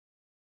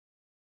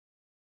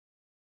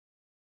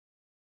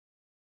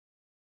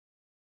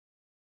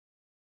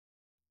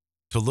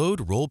To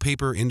load roll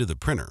paper into the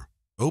printer,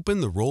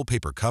 open the roll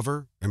paper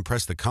cover and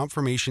press the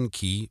confirmation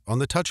key on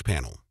the touch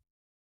panel.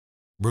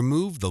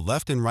 Remove the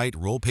left and right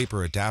roll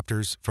paper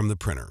adapters from the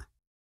printer.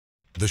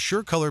 The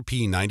SureColor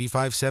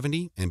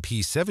P9570 and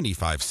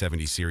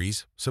P7570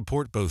 series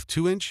support both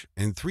 2-inch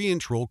and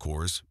 3-inch roll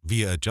cores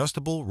via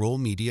adjustable roll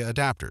media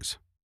adapters.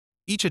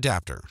 Each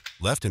adapter,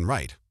 left and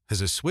right,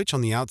 has a switch on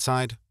the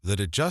outside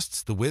that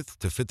adjusts the width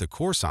to fit the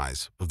core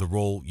size of the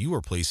roll you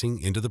are placing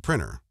into the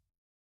printer.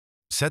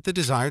 Set the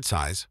desired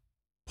size,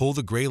 pull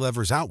the gray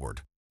levers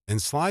outward, and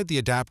slide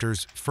the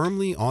adapters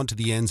firmly onto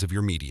the ends of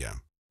your media.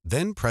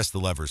 Then press the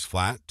levers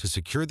flat to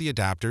secure the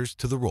adapters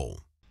to the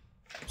roll.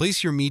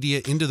 Place your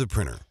media into the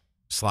printer,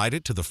 slide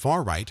it to the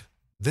far right,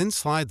 then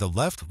slide the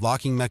left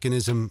locking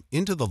mechanism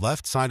into the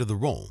left side of the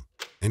roll,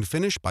 and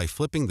finish by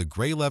flipping the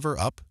gray lever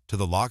up to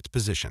the locked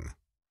position.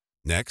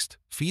 Next,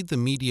 feed the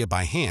media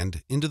by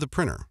hand into the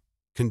printer,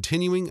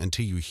 continuing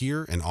until you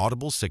hear an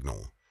audible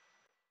signal.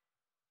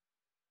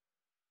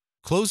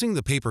 Closing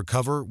the paper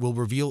cover will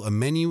reveal a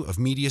menu of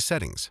media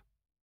settings.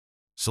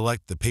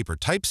 Select the paper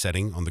type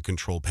setting on the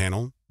control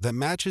panel that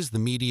matches the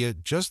media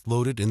just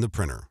loaded in the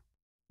printer.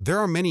 There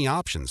are many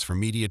options for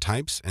media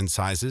types and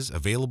sizes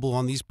available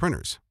on these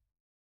printers.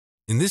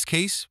 In this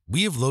case,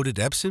 we have loaded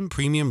Epson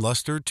Premium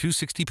Luster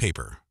 260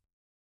 paper.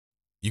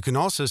 You can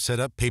also set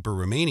up paper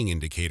remaining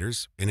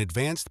indicators and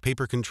advanced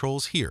paper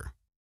controls here.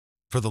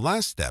 For the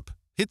last step,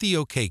 hit the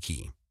OK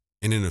key,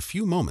 and in a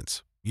few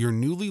moments, your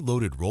newly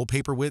loaded roll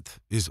paper width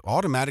is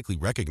automatically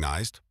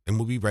recognized and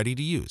will be ready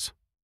to use.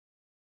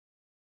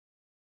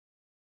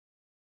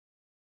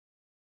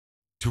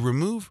 To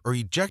remove or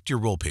eject your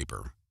roll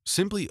paper,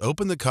 simply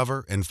open the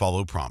cover and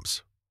follow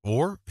prompts,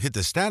 or hit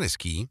the status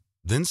key,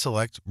 then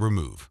select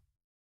Remove.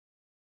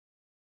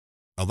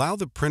 Allow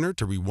the printer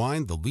to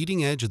rewind the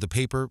leading edge of the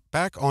paper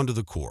back onto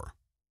the core,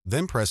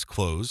 then press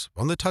Close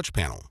on the touch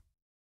panel.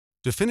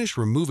 To finish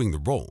removing the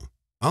roll,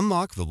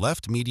 unlock the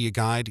left media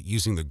guide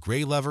using the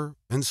gray lever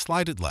and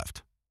slide it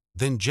left,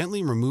 then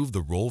gently remove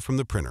the roll from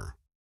the printer.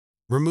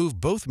 Remove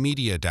both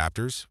media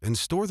adapters and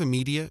store the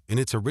media in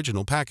its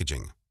original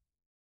packaging.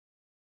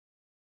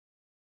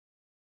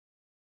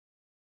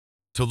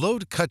 To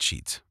load cut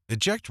sheets,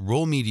 eject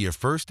roll media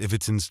first if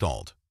it's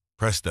installed.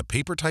 Press the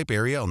paper type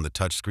area on the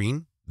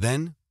touchscreen,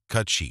 then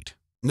Cut Sheet.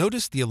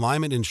 Notice the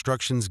alignment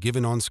instructions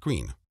given on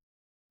screen.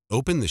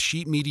 Open the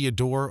sheet media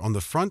door on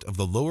the front of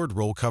the lowered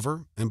roll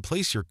cover and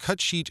place your cut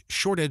sheet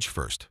short edge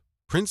first,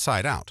 print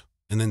side out,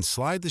 and then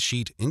slide the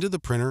sheet into the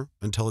printer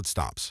until it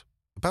stops,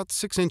 about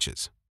 6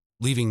 inches,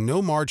 leaving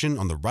no margin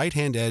on the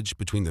right-hand edge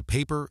between the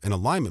paper and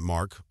alignment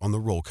mark on the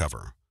roll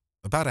cover,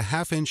 about a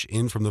 ½ inch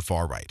in from the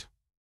far right.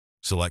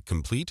 Select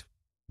Complete,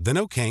 then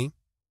OK,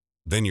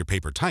 then your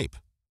paper type,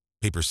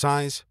 paper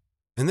size,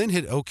 and then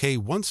hit OK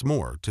once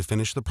more to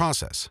finish the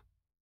process.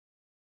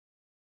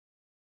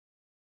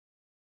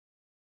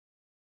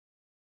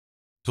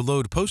 To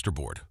load poster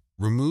board,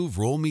 remove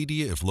roll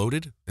media if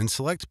loaded and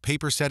select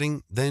Paper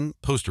Setting, then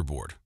Poster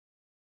Board.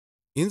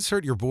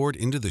 Insert your board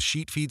into the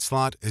sheet feed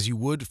slot as you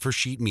would for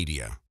sheet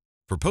media.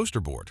 For poster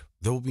board,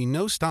 there will be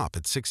no stop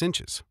at 6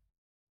 inches.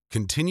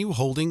 Continue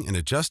holding and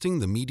adjusting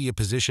the media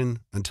position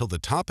until the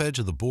top edge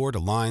of the board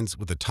aligns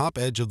with the top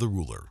edge of the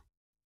ruler.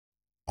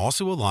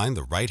 Also align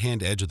the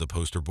right-hand edge of the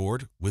poster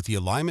board with the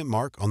alignment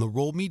mark on the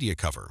roll media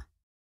cover.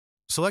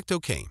 Select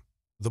OK.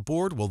 The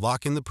board will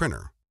lock in the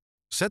printer.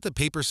 Set the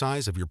paper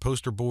size of your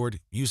poster board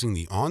using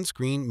the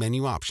on-screen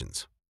menu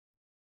options.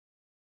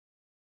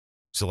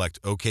 Select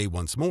OK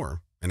once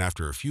more, and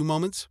after a few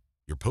moments,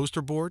 your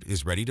poster board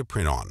is ready to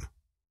print on.